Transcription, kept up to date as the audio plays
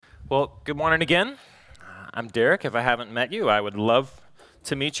Well, good morning again. I'm Derek. If I haven't met you, I would love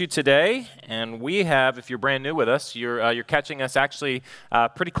to meet you today. And we have, if you're brand new with us, you're catching us actually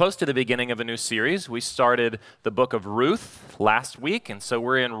pretty close to the beginning of a new series. We started the book of Ruth last week, and so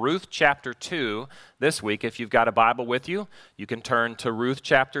we're in Ruth chapter 2 this week. If you've got a Bible with you, you can turn to Ruth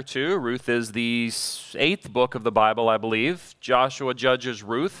chapter 2. Ruth is the 8th book of the Bible, I believe. Joshua judges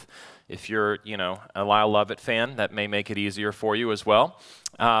Ruth. If you're, a Lyle Lovett fan, that may make it easier for you as well.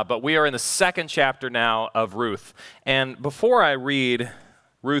 But we are in the second chapter now of Ruth. And before I read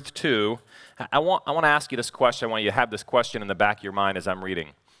Ruth 2, I want to ask you this question. I want you to have this question in the back of your mind as I'm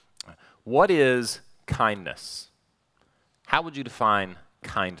reading. What is kindness? How would you define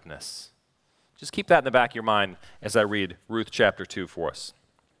kindness? Just keep that in the back of your mind as I read Ruth chapter 2 for us.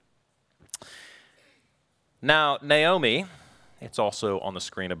 Now, Naomi, it's also on the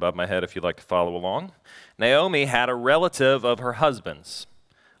screen above my head if you'd like to follow along. Naomi had a relative of her husband's,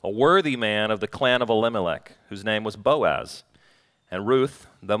 a worthy man of the clan of Elimelech, whose name was Boaz. And Ruth,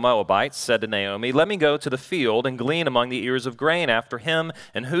 the Moabite, said to Naomi, "Let me go to the field and glean among the ears of grain after him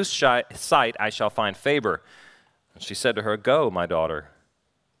in whose sight I shall find favor." And she said to her, "Go, my daughter."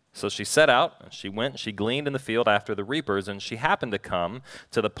 So she set out, and she went and she gleaned in the field after the reapers, and she happened to come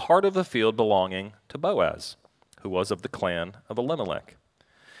to the part of the field belonging to Boaz, who was of the clan of Elimelech.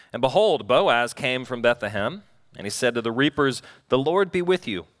 And behold, Boaz came from Bethlehem, and he said to the reapers, "The Lord be with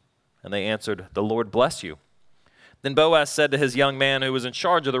you." And they answered, "The Lord bless you." Then Boaz said to his young man who was in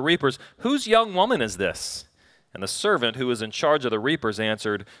charge of the reapers, "Whose young woman is this?" And the servant who was in charge of the reapers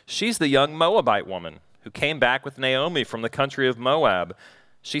answered, "She's the young Moabite woman who came back with Naomi from the country of Moab.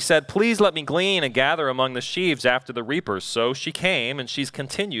 She said, 'Please let me glean and gather among the sheaves after the reapers.' So she came, and she's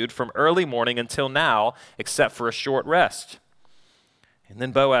continued from early morning until now, except for a short rest." And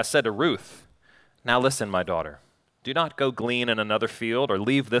then Boaz said to Ruth, "Now listen, my daughter. Do not go glean in another field or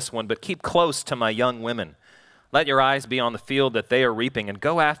leave this one, but keep close to my young women. Let your eyes be on the field that they are reaping, and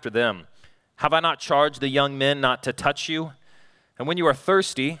go after them. Have I not charged the young men not to touch you? And when you are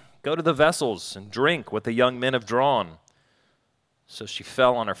thirsty, go to the vessels and drink what the young men have drawn." So she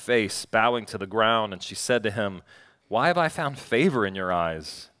fell on her face, bowing to the ground, and she said to him, "Why have I found favor in your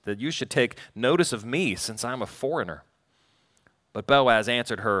eyes, that you should take notice of me, since I am a foreigner?" But Boaz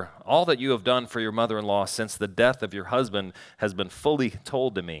answered her, "All that you have done for your mother-in-law since the death of your husband has been fully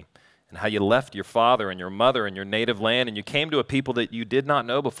told to me, and how you left your father and your mother and your native land, and you came to a people that you did not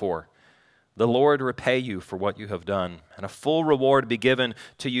know before. The Lord repay you for what you have done, and a full reward be given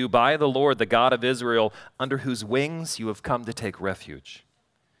to you by the Lord, the God of Israel, under whose wings you have come to take refuge."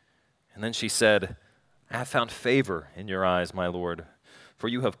 And then she said, "I have found favor in your eyes, my Lord, for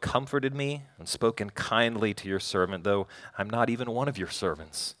you have comforted me and spoken kindly to your servant, though I'm not even one of your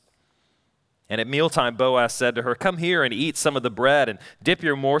servants." And at mealtime Boaz said to her, "Come here and eat some of the bread and dip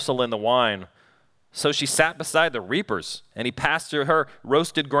your morsel in the wine." So she sat beside the reapers, and he passed to her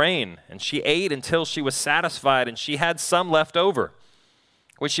roasted grain, and she ate until she was satisfied, and she had some left over.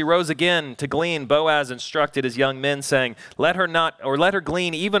 When she rose again to glean, Boaz instructed his young men, saying, let her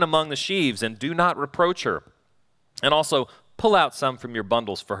glean even among the sheaves, and do not reproach her. And also pull out some from your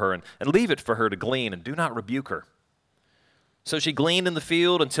bundles for her, and leave it for her to glean, and do not rebuke her. So she gleaned in the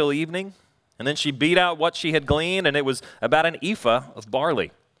field until evening, and then she beat out what she had gleaned, and it was about an ephah of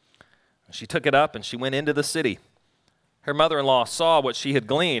barley. She took it up, and she went into the city. Her mother-in-law saw what she had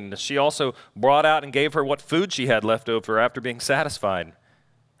gleaned. She also brought out and gave her what food she had left over after being satisfied.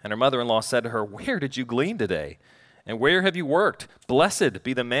 And her mother-in-law said to her, "Where did you glean today? And where have you worked? Blessed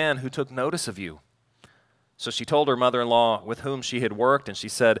be the man who took notice of you." So she told her mother-in-law with whom she had worked, and she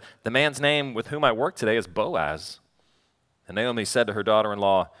said, "The man's name with whom I work today is Boaz." And Naomi said to her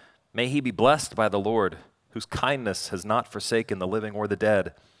daughter-in-law, "May he be blessed by the Lord, whose kindness has not forsaken the living or the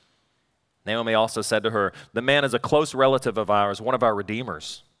dead." Naomi also said to her, "The man is a close relative of ours, one of our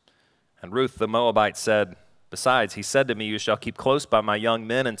redeemers." And Ruth the Moabite said, "Besides, he said to me, 'You shall keep close by my young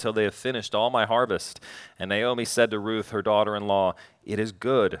men until they have finished all my harvest.'" And Naomi said to Ruth, her daughter-in-law, "It is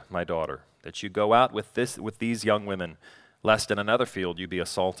good, my daughter, that you go out with these young women, lest in another field you be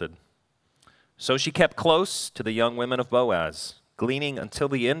assaulted." So she kept close to the young women of Boaz, gleaning until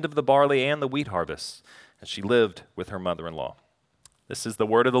the end of the barley and the wheat harvest, and she lived with her mother-in-law. This is the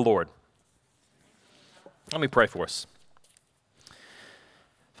word of the Lord. Let me pray for us.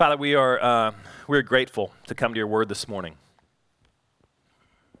 Father, we're grateful to come to your word this morning.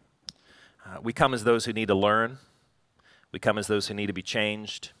 We come as those who need to learn. We come as those who need to be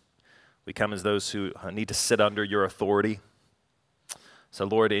changed. We come as those who need to sit under your authority. So,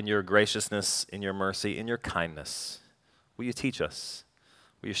 Lord, in your graciousness, in your mercy, in your kindness, will you teach us?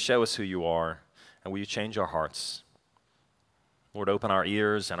 Will you show us who you are? And will you change our hearts? Lord, open our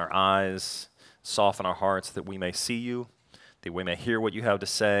ears and our eyes, soften our hearts that we may see you, that we may hear what you have to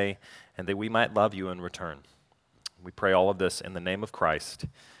say, and that we might love you in return. We pray all of this in the name of Christ.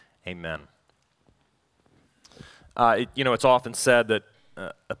 Amen. It's often said that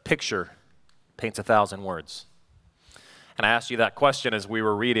a picture paints 1,000 words. And I asked you that question as we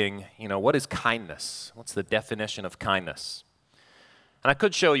were reading, what is kindness? What's the definition of kindness? And I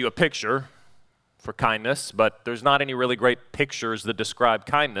could show you a picture for kindness, but there's not any really great pictures that describe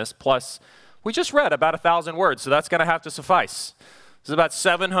kindness. Plus, we just read about 1,000 words, so that's going to have to suffice. There's about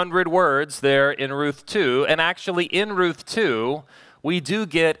 700 words there in Ruth 2, and actually in Ruth 2, we do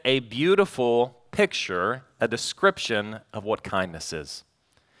get a beautiful picture, a description of what kindness is.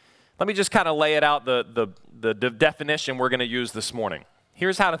 Let me just kind of lay it out, the definition we're going to use this morning.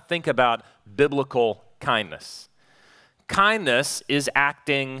 Here's how to think about biblical kindness. Kindness is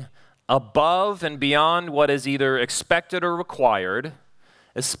acting above and beyond what is either expected or required,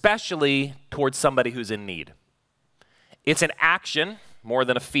 especially towards somebody who's in need. It's an action more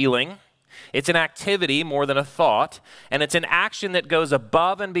than a feeling. It's an activity more than a thought, and it's an action that goes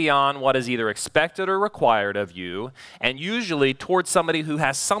above and beyond what is either expected or required of you, and usually towards somebody who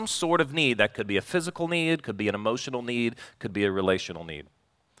has some sort of need. That could be a physical need, could be an emotional need, could be a relational need.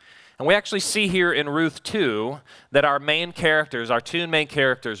 And we actually see here in Ruth 2 that our two main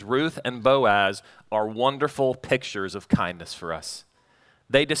characters, Ruth and Boaz, are wonderful pictures of kindness for us.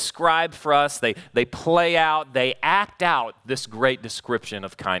 They describe for us, they play out, they act out this great description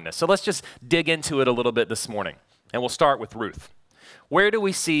of kindness. So let's just dig into it a little bit this morning. And we'll start with Ruth. Where do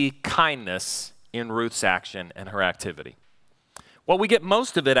we see kindness in Ruth's action and her activity? Well, we get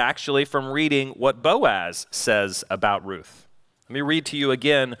most of it actually from reading what Boaz says about Ruth. Let me read to you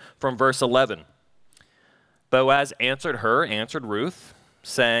again from verse 11. Boaz answered Ruth,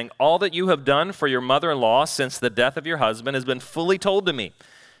 saying, "All that you have done for your mother-in-law since the death of your husband has been fully told to me,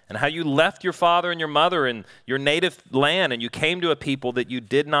 and how you left your father and your mother and your native land, and you came to a people that you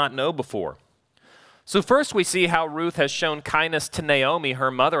did not know before." So first we see how Ruth has shown kindness to Naomi,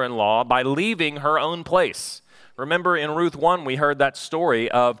 her mother-in-law, by leaving her own place. Remember in Ruth 1, we heard that story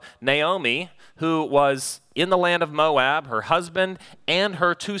of Naomi, who was in the land of Moab. Her husband and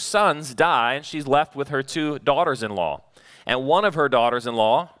her 2 sons die, and she's left with her 2 daughters-in-law. And one of her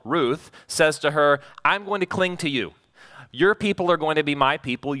daughters-in-law, Ruth, says to her, "I'm going to cling to you. Your people are going to be my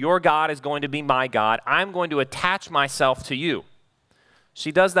people. Your God is going to be my God. I'm going to attach myself to you."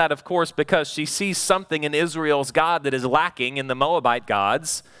 She does that, of course, because she sees something in Israel's God that is lacking in the Moabite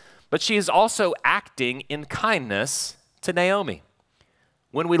gods, but she is also acting in kindness to Naomi.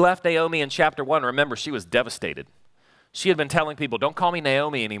 When we left Naomi in chapter 1, remember, she was devastated. She had been telling people, "Don't call me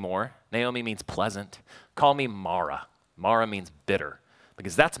Naomi anymore." Naomi means pleasant. "Call me Mara." Mara means bitter,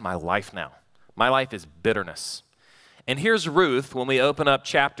 because that's my life now. My life is bitterness. And here's Ruth, when we open up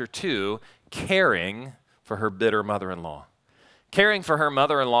chapter 2, caring for her bitter mother-in-law. Caring for her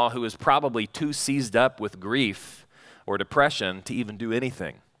mother-in-law who is probably too seized up with grief or depression to even do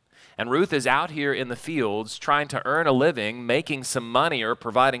anything. And Ruth is out here in the fields trying to earn a living, making some money or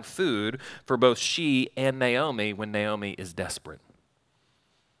providing food for both she and Naomi when Naomi is desperate.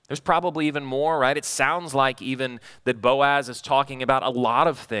 There's probably even more, right? It sounds like even that Boaz is talking about a lot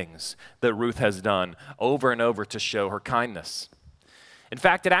of things that Ruth has done over and over to show her kindness. In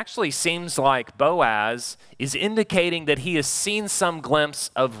fact, it actually seems like Boaz is indicating that he has seen some glimpse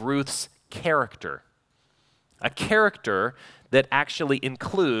of Ruth's character, a character that actually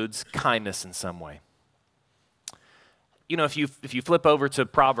includes kindness in some way. If you flip over to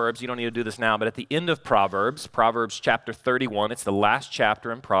Proverbs, you don't need to do this now, but at the end of Proverbs chapter 31, it's the last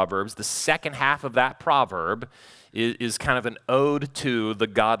chapter in Proverbs. The second half of that proverb is kind of an ode to the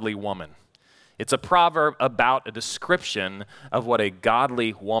godly woman. It's a proverb about a description of what a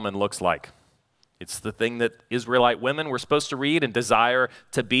godly woman looks like. It's the thing that Israelite women were supposed to read and desire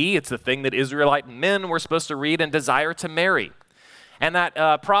to be. It's the thing that Israelite men were supposed to read and desire to marry. And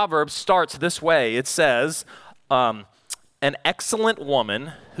that proverb starts this way. It says, an excellent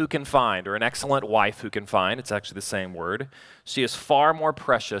woman who can find, or an excellent wife who can find, it's actually the same word, she is far more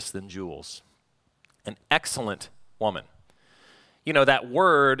precious than jewels. An excellent woman. That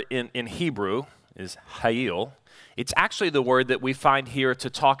word in Hebrew is hayil. It's actually the word that we find here to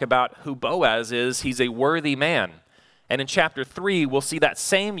talk about who Boaz is. He's a worthy man. And in chapter 3, we'll see that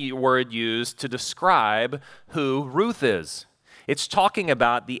same word used to describe who Ruth is. It's talking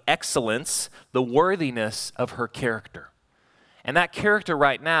about the excellence, the worthiness of her character. And that character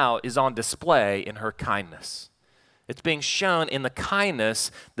right now is on display in her kindness. It's being shown in the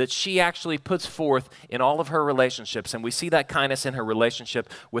kindness that she actually puts forth in all of her relationships. And we see that kindness in her relationship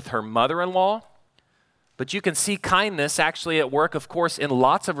with her mother-in-law, But you can see kindness actually at work, of course, in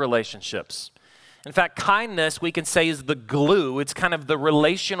lots of relationships. In fact, kindness, we can say, is the glue. It's kind of the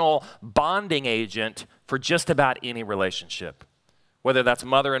relational bonding agent for just about any relationship, whether that's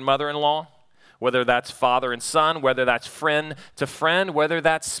mother and mother-in-law, whether that's father and son, whether that's friend to friend, whether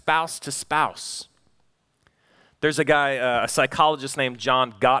that's spouse to spouse. There's a guy, a psychologist named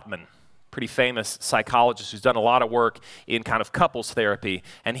John Gottman, pretty famous psychologist who's done a lot of work in kind of couples therapy,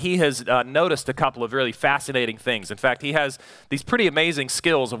 and he has noticed a couple of really fascinating things. In fact, he has these pretty amazing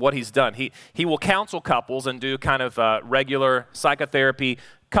skills of what he's done. He will counsel couples and do kind of regular psychotherapy,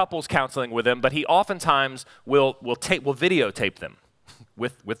 couples counseling with them, but he oftentimes will videotape them.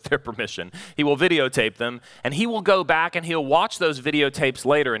 With their permission. He will videotape them, and he will go back and he'll watch those videotapes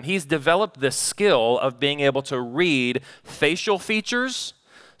later, and he's developed this skill of being able to read facial features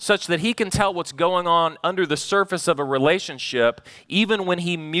such that he can tell what's going on under the surface of a relationship even when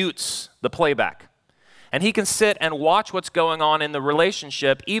he mutes the playback. And he can sit and watch what's going on in the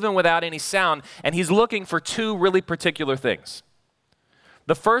relationship even without any sound, and he's looking for two really particular things.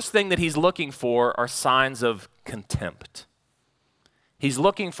 The first thing that he's looking for are signs of contempt. He's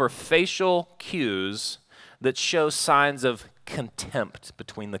looking for facial cues that show signs of contempt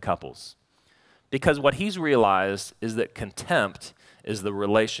between the couples. Because what he's realized is that contempt is the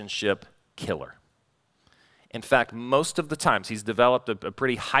relationship killer. In fact, most of the times he's developed a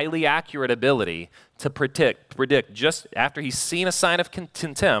pretty highly accurate ability to predict just after he's seen a sign of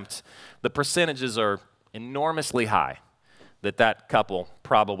contempt, the percentages are enormously high that couple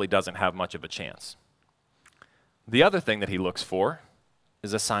probably doesn't have much of a chance. The other thing that he looks for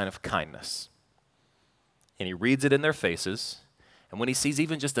is a sign of kindness. And he reads it in their faces, and when he sees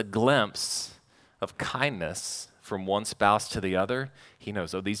even just a glimpse of kindness from one spouse to the other, he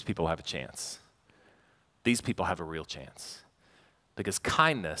knows, oh, these people have a chance. These people have a real chance. Because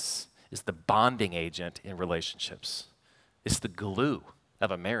kindness is the bonding agent in relationships. It's the glue of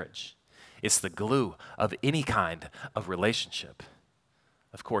a marriage. It's the glue of any kind of relationship.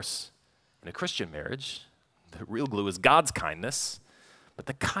 Of course, in a Christian marriage, the real glue is God's kindness. But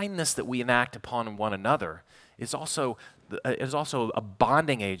the kindness that we enact upon one another is also a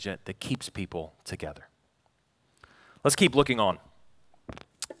bonding agent that keeps people together. Let's keep looking on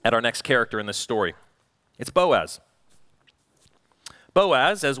at our next character in this story. It's Boaz.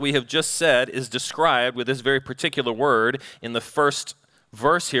 Boaz, as we have just said, is described with this very particular word in the first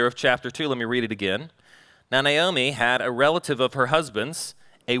verse here of chapter 2. Let me read it again. Now Naomi had a relative of her husband's,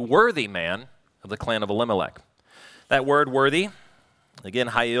 a worthy man of the clan of Elimelech. That word worthy, again,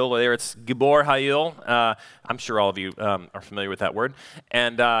 Hayil, there it's Gibor Hayil. I'm sure all of you are familiar with that word.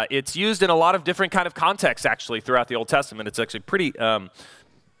 And it's used in a lot of different kind of contexts, actually, throughout the Old Testament. It's actually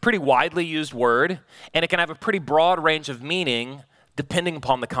pretty widely used word, and it can have a pretty broad range of meaning depending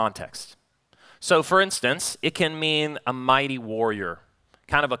upon the context. So, for instance, it can mean a mighty warrior,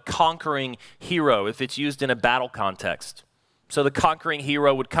 kind of a conquering hero if it's used in a battle context. So the conquering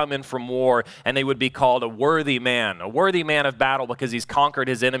hero would come in from war, and they would be called a worthy man of battle because he's conquered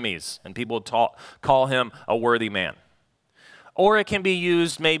his enemies, and people would call him a worthy man. Or it can be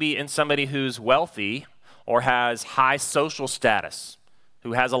used maybe in somebody who's wealthy or has high social status,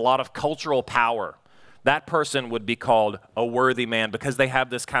 who has a lot of cultural power. That person would be called a worthy man because they have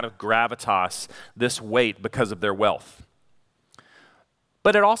this kind of gravitas, this weight because of their wealth.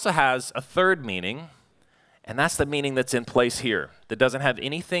 But it also has a third meaning, and that's the meaning that's in place here, that doesn't have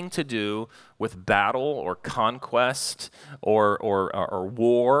anything to do with battle or conquest or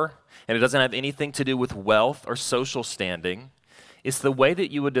war, and it doesn't have anything to do with wealth or social standing. It's the way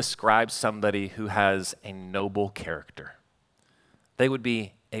that you would describe somebody who has a noble character. They would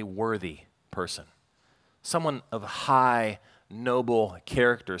be a worthy person, someone of high, noble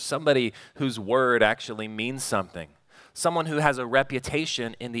character, somebody whose word actually means something. Someone who has a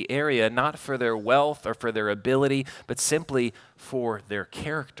reputation in the area, not for their wealth or for their ability, but simply for their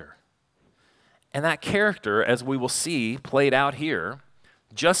character. And that character, as we will see played out here,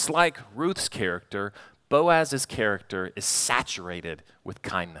 just like Ruth's character, Boaz's character is saturated with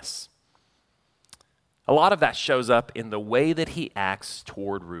kindness. A lot of that shows up in the way that he acts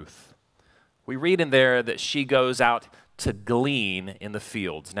toward Ruth. We read in there that she goes out to glean in the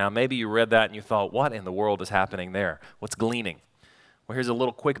fields. Now, maybe you read that and you thought, what in the world is happening there? What's gleaning? Well, here's a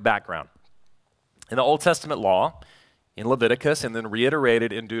little quick background. In the Old Testament law, in Leviticus and then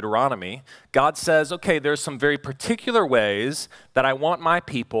reiterated in Deuteronomy, God says, okay, there's some very particular ways that I want my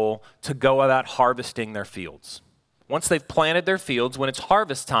people to go about harvesting their fields. Once they've planted their fields, when it's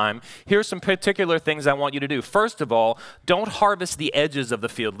harvest time, here's some particular things I want you to do. First of all, don't harvest the edges of the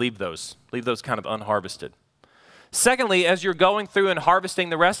field. Leave those kind of unharvested. Secondly, as you're going through and harvesting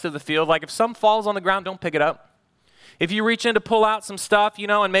the rest of the field, like if some falls on the ground, don't pick it up. If you reach in to pull out some stuff,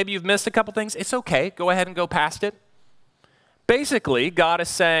 and maybe you've missed a couple things, it's okay. Go ahead and go past it. Basically, God is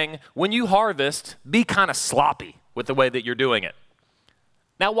saying, when you harvest, be kind of sloppy with the way that you're doing it.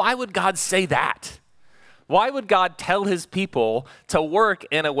 Now, why would God say that? Why would God tell his people to work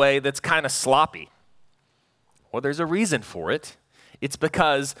in a way that's kind of sloppy? Well, there's a reason for it. It's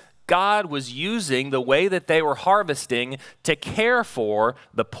because God was using the way that they were harvesting to care for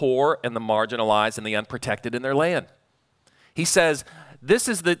the poor and the marginalized and the unprotected in their land. He says,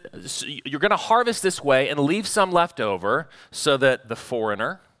 you're going to harvest this way and leave some left over so that the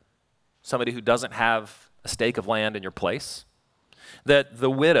foreigner, somebody who doesn't have a stake of land in your place, that the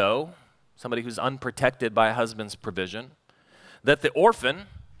widow, somebody who's unprotected by a husband's provision, that the orphan,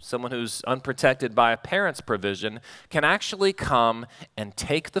 someone who's unprotected by a parent's provision, can actually come and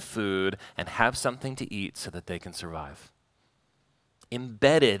take the food and have something to eat so that they can survive.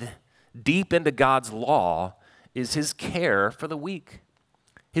 Embedded deep into God's law is his care for the weak,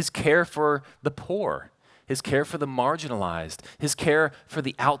 his care for the poor, his care for the marginalized, his care for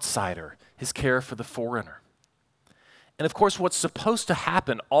the outsider, his care for the foreigner. And of course, what's supposed to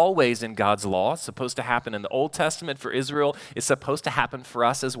happen always in God's law, supposed to happen in the Old Testament for Israel, is supposed to happen for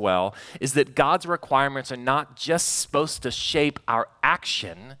us as well, is that God's requirements are not just supposed to shape our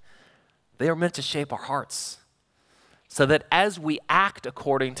action, they are meant to shape our hearts. So that as we act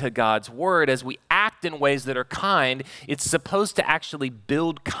according to God's word, as we act in ways that are kind, it's supposed to actually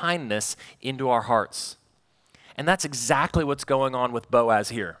build kindness into our hearts. And that's exactly what's going on with Boaz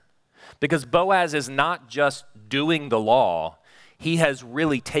here. Because Boaz is not just doing the law, he has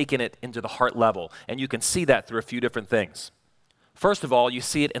really taken it into the heart level. And you can see that through a few different things. First of all, you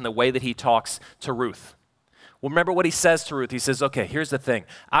see it in the way that he talks to Ruth. Well, remember what he says to Ruth. He says, okay, here's the thing.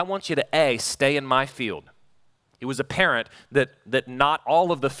 I want you to, stay in my field. It was apparent that not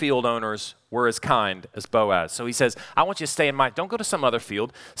all of the field owners were as kind as Boaz. So he says, I want you to stay in don't go to some other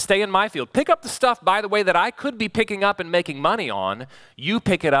field, stay in my field. Pick up the stuff, by the way, that I could be picking up and making money on. You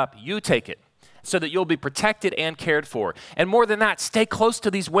pick it up, you take it, so that you'll be protected and cared for. And more than that, stay close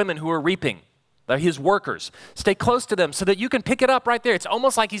to these women who are reaping. They're his workers. Stay close to them so that you can pick it up right there. It's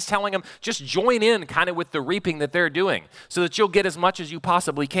almost like he's telling them, just join in kind of with the reaping that they're doing so that you'll get as much as you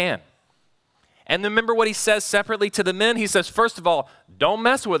possibly can. And remember what he says separately to the men. He says, first of all, don't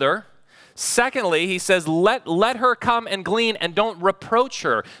mess with her. Secondly, he says, let her come and glean and don't reproach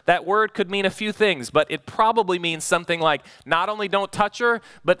her. That word could mean a few things, but it probably means something like not only don't touch her,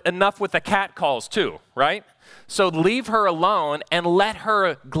 but enough with the cat calls too, right? So leave her alone and let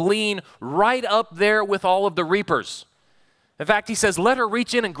her glean right up there with all of the reapers. In fact, he says, let her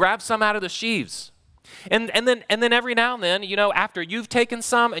reach in and grab some out of the sheaves. And then every now and then, after you've taken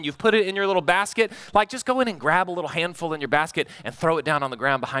some and you've put it in your little basket, like just go in and grab a little handful in your basket and throw it down on the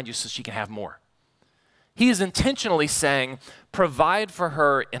ground behind you so she can have more. He is intentionally saying, provide for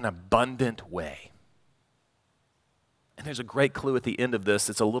her in an abundant way. And there's a great clue at the end of this.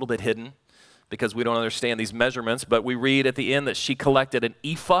 It's a little bit hidden because we don't understand these measurements, but we read at the end that she collected an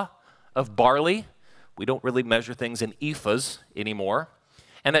ephah of barley. We don't really measure things in ephahs anymore.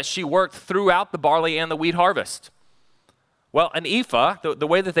 And that she worked throughout the barley and the wheat harvest. Well, an ephah, the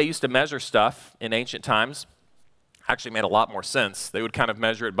way that they used to measure stuff in ancient times, actually made a lot more sense. They would kind of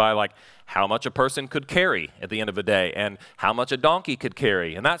measure it by like how much a person could carry at the end of a day and how much a donkey could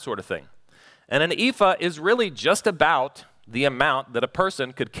carry and that sort of thing. And an ephah is really just about the amount that a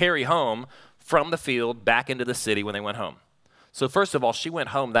person could carry home from the field back into the city when they went home. So first of all, she went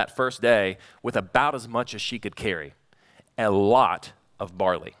home that first day with about as much as she could carry. A lot of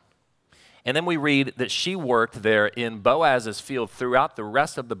barley. And then we read that she worked there in Boaz's field throughout the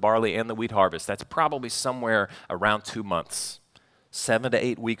rest of the barley and the wheat harvest. That's probably somewhere around 2 months, 7 to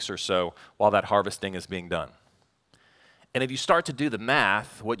 8 weeks or so while that harvesting is being done. And if you start to do the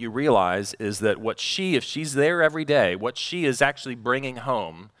math, what you realize is that if she's there every day, what she is actually bringing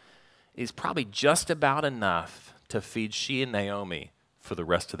home is probably just about enough to feed she and Naomi for the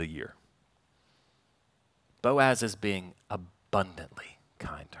rest of the year. Boaz is being abundantly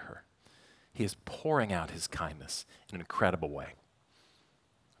kind to her. He is pouring out his kindness in an incredible way.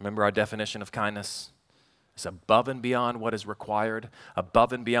 Remember our definition of kindness? It's above and beyond what is required,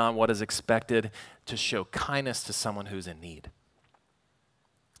 above and beyond what is expected, to show kindness to someone who's in need.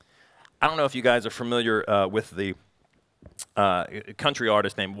 I don't know if you guys are familiar with the country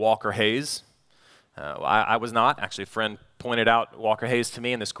artist named Walker Hayes. I was not. Actually, a friend pointed out Walker Hayes to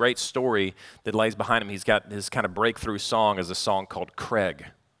me and this great story that lays behind him. He's got his kind of breakthrough song is a song called Craig.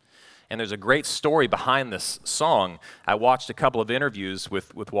 And there's a great story behind this song. I watched a couple of interviews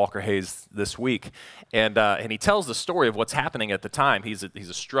with Walker Hayes this week, and he tells the story of what's happening at the time. He's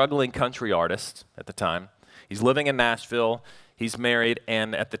a struggling country artist at the time. He's living in Nashville. He's married,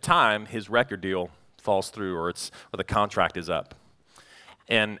 and at the time, his record deal falls through, or the contract is up.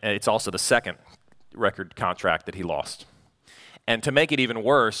 And it's also the second record contract that he lost. And to make it even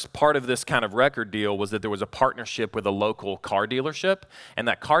worse, part of this kind of record deal was that there was a partnership with a local car dealership, and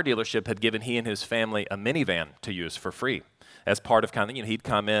that car dealership had given he and his family a minivan to use for free. As part of he'd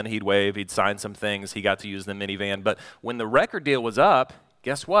come in, he'd wave, he'd sign some things, he got to use the minivan. But when the record deal was up,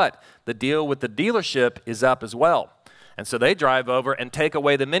 guess what? The deal with the dealership is up as well. And so they drive over and take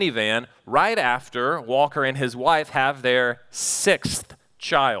away the minivan right after Walker and his wife have their 6th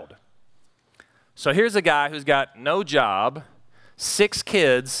child. So here's a guy who's got no job, 6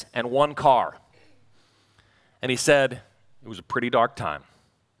 kids, and 1 car. And he said it was a pretty dark time.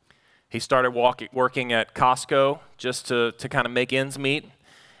 He started working at Costco just to kind of make ends meet,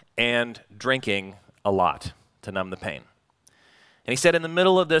 and drinking a lot to numb the pain. And he said in the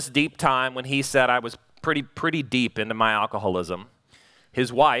middle of this deep time, when he said I was pretty deep into my alcoholism,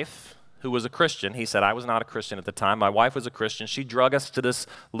 his wife, who was a Christian, he said I was not a Christian at the time, my wife was a Christian, she drug us to this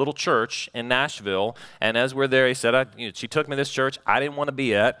little church in Nashville, and as we're there, he said, she took me to this church I didn't want to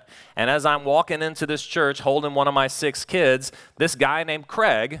be at, and as I'm walking into this church holding one of my 6 kids, this guy named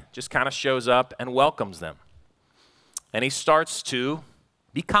Craig just kind of shows up and welcomes them. And he starts to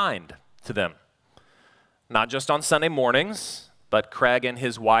be kind to them. Not just on Sunday mornings, but Craig and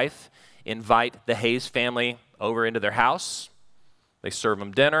his wife invite the Hayes family over into their house. They serve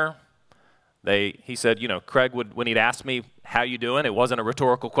them dinner. He said, Craig would, when he'd ask me, how you doing? It wasn't a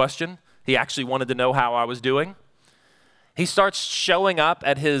rhetorical question. He actually wanted to know how I was doing. He starts showing up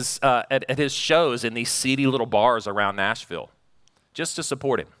at his shows in these seedy little bars around Nashville just to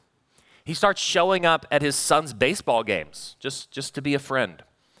support him. He starts showing up at his son's baseball games just to be a friend.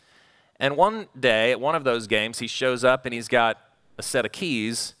 And one day at one of those games, he shows up and he's got a set of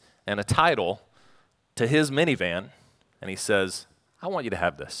keys and a title to his minivan, and he says, I want you to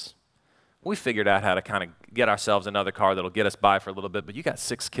have this. We figured out how to kind of get ourselves another car that'll get us by for a little bit, but you got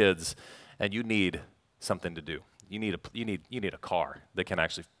 6 kids, and you need something to do. You need a car that can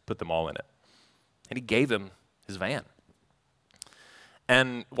actually put them all in it. And he gave him his van.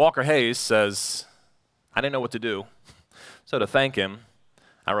 And Walker Hayes says, I didn't know what to do, so to thank him,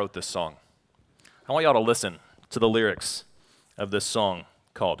 I wrote this song. I want y'all to listen to the lyrics of this song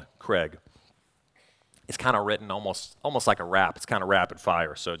called Craig. It's kind of written almost like a rap. It's kind of rapid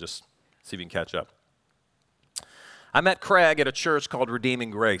fire, so just see if you can catch up. I met Craig at a church called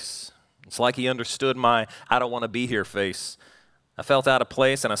Redeeming Grace. It's like he understood my I don't want to be here face. I felt out of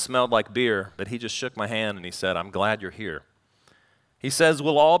place and I smelled like beer, but he just shook my hand and he said, I'm glad you're here. He says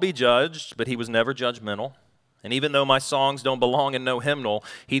we'll all be judged, but he was never judgmental. And even though my songs don't belong in no hymnal,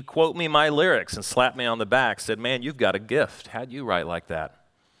 he'd quote me my lyrics and slap me on the back, said, man, you've got a gift. How'd you write like that?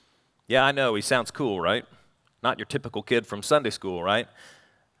 Yeah, I know, he sounds cool, right? Not your typical kid from Sunday school, right?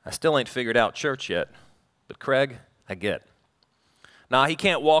 I still ain't figured out church yet, but Craig, I get. Now, he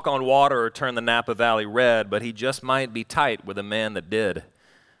can't walk on water or turn the Napa Valley red, but he just might be tight with a man that did.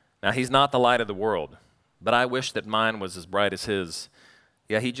 Now, he's not the light of the world, but I wish that mine was as bright as his.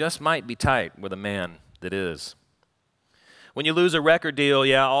 Yeah, he just might be tight with a man that is. When you lose a record deal,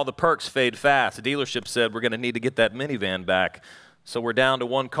 yeah, all the perks fade fast. The dealership said we're going to need to get that minivan back. So we're down to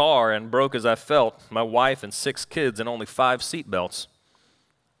 1 car, and broke as I felt, my wife and 6 kids and only 5 seat belts.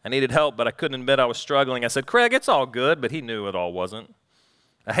 I needed help, but I couldn't admit I was struggling. I said, Craig, it's all good, but he knew it all wasn't.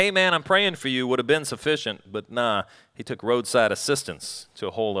 Hey, man, I'm praying for you would have been sufficient, but nah, he took roadside assistance to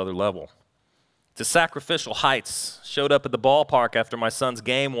a whole other level. To sacrificial heights, showed up at the ballpark after my son's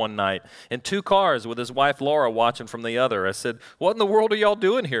game one night in 2 cars with his wife Laura watching from the other. I said, what in the world are y'all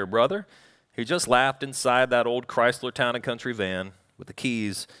doing here, brother? He just laughed inside that old Chrysler Town and Country van with the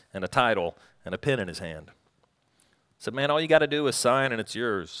keys and a title and a pen in his hand. I said, man, all you got to do is sign and it's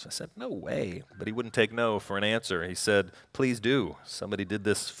yours. I said, no way. But he wouldn't take no for an answer. He said, please do. Somebody did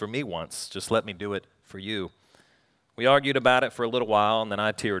this for me once. Just let me do it for you. We argued about it for a little while, and then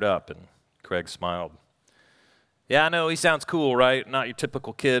I teared up, and Craig smiled. Yeah, I know, he sounds cool, right? Not your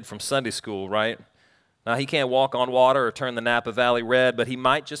typical kid from Sunday school, right? Now, he can't walk on water or turn the Napa Valley red, but he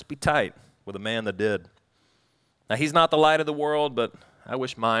might just be tight with a man that did. Now, he's not the light of the world, but I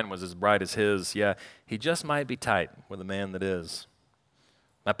wish mine was as bright as his. Yeah, he just might be tight with a man that is.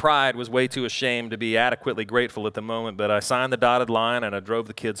 My pride was way too ashamed to be adequately grateful at the moment, but I signed the dotted line and I drove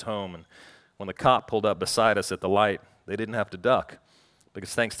the kids home. And when the cop pulled up beside us at the light, they didn't have to duck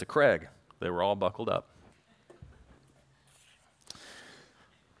because thanks to Craig, they were all buckled up.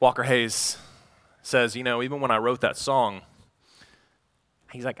 Walker Hayes says, even when I wrote that song,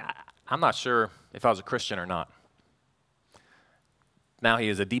 he's like, I'm not sure if I was a Christian or not. Now he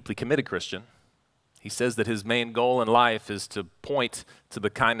is a deeply committed Christian. He says that his main goal in life is to point to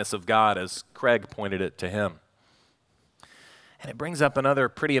the kindness of God as Craig pointed it to him. And it brings up another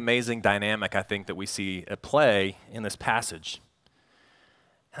pretty amazing dynamic, I think, that we see at play in this passage.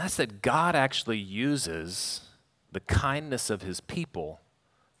 And that's that God actually uses the kindness of his people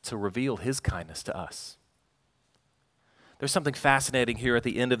to reveal his kindness to us. There's something fascinating here at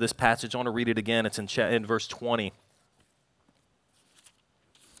the end of this passage. I want to read it again. It's in verse 20.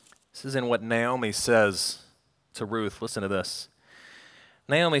 This is in what Naomi says to Ruth. Listen to this.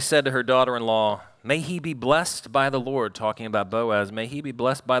 Naomi said to her daughter-in-law, "May he be blessed by the Lord," talking about Boaz. "May he be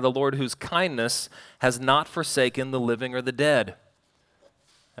blessed by the Lord, whose kindness has not forsaken the living or the dead."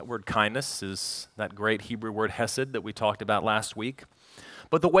 That word kindness is that great Hebrew word hesed that we talked about last week.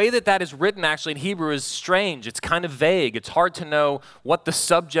 But the way that is written actually in Hebrew is strange. It's kind of vague. It's hard to know what the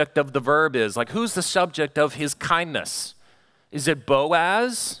subject of the verb is. Like, who's the subject of his kindness? Is it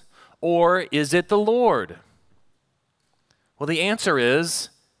Boaz or is it the Lord? Well, the answer is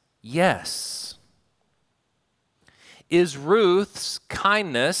yes. Is Ruth's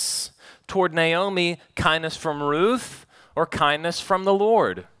kindness toward Naomi kindness from Ruth or kindness from the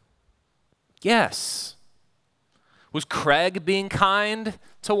Lord? Yes. Was Craig being kind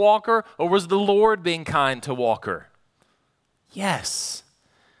to Walker, or was the Lord being kind to Walker? Yes.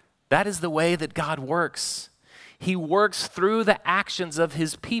 That is the way that God works. He works through the actions of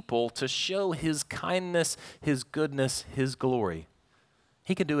his people to show his kindness, his goodness, his glory.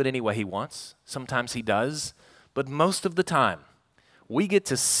 He can do it any way he wants. Sometimes he does. But most of the time, we get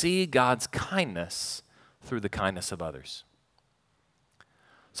to see God's kindness through the kindness of others.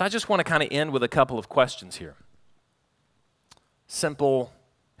 So I just want to kind of end with a couple of questions here. Simple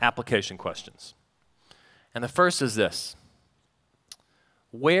application questions. And the first is this: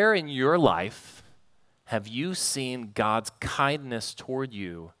 where in your life have you seen God's kindness toward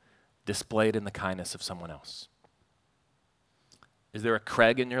you displayed in the kindness of someone else? Is there a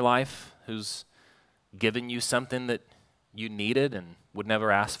Craig in your life who's given you something that you needed and would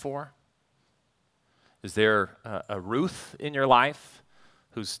never ask for? Is there a Ruth in your life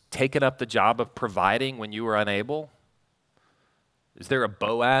who's taken up the job of providing when you were unable? Is there a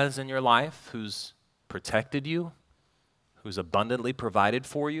Boaz in your life who's protected you, who's abundantly provided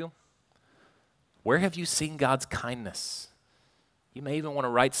for you? Where have you seen God's kindness? You may even want to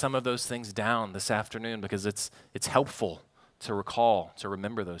write some of those things down this afternoon because it's helpful to recall, to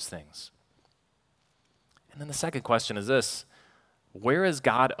remember those things. And then the second question is this: where is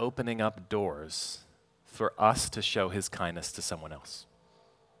God opening up doors for us to show his kindness to someone else?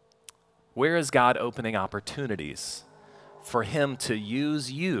 Where is God opening opportunities for him to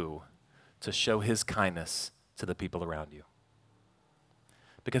use you to show his kindness to the people around you?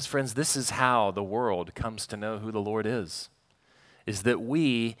 Because, friends, this is how the world comes to know who the Lord is that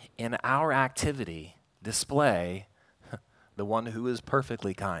we, in our activity, display the one who is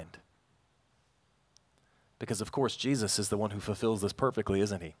perfectly kind. Because, of course, Jesus is the one who fulfills this perfectly,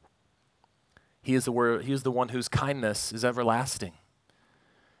 isn't he? He is the one whose kindness is everlasting.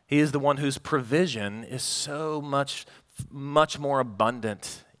 He is the one whose provision is so much more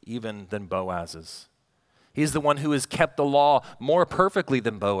abundant even than Boaz's. He's the one who has kept the law more perfectly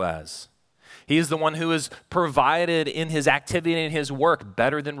than Boaz. He is the one who has provided in his activity and in his work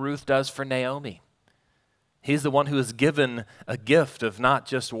better than Ruth does for Naomi. He's the one who has given a gift of not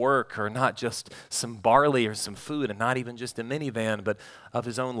just work or not just some barley or some food and not even just a minivan, but of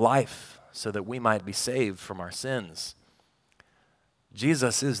his own life so that we might be saved from our sins.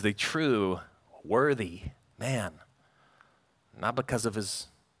 Jesus is the true, worthy man, not because of his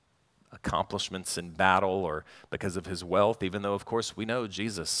accomplishments in battle or because of his wealth, even though, of course, we know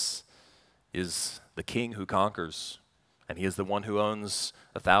Jesus is the king who conquers, and he is the one who owns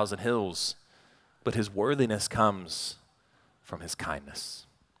 1,000 hills. But his worthiness comes from his kindness,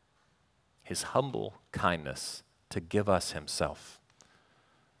 his humble kindness to give us himself.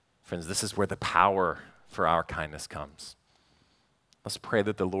 Friends, this is where the power for our kindness comes. Let's pray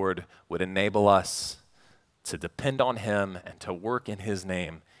that the Lord would enable us to depend on him and to work in his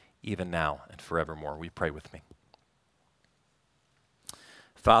name even now and forevermore. Will you pray with me?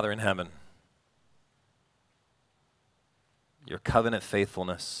 Father in heaven, your covenant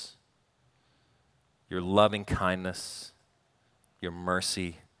faithfulness, your loving kindness, your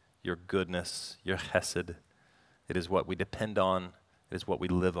mercy, your goodness, your hesed, it is what we depend on. It is what we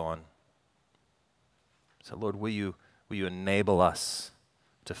live on. So Lord, will you enable us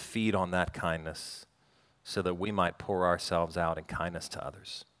to feed on that kindness so that we might pour ourselves out in kindness to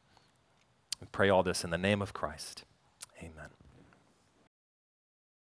others? We pray all this in the name of Christ. Amen.